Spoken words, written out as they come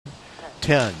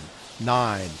10,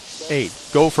 9, 8.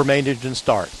 Go for main engine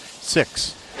start.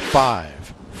 6,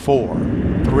 5, 4,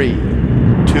 3, 2, 1.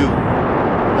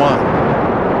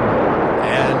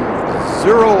 And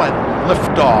 0 and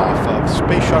liftoff of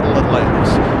Space Shuttle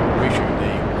Atlantis, reaching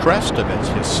the crest of its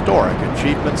historic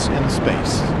achievements in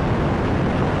space.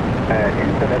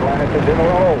 Houston, Atlantis is in a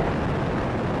roll.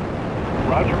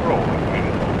 Roger, roll.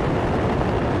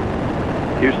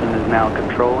 Houston is now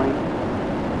controlling.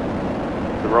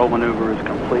 The roll maneuver is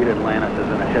complete. Atlantis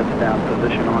is in a heads-down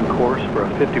position on course for a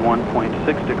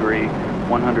 51.6 degree,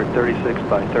 136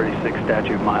 by 36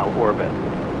 statute mile orbit.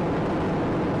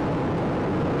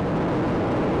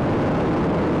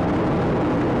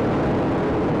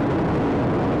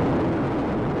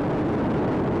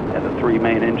 And the three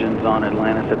main engines on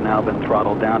Atlantis have now been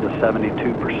throttled down to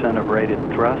 72% of rated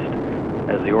thrust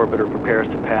as the orbiter prepares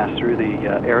to pass through the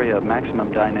area of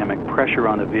maximum dynamic pressure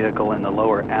on the vehicle in the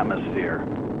lower atmosphere.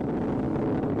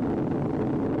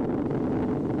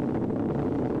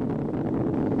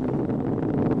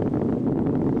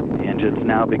 The engine's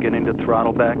now beginning to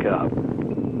throttle back up.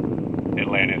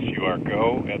 Atlantis, you are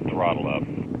go at throttle up.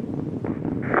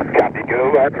 Copy,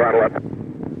 go, throttle up.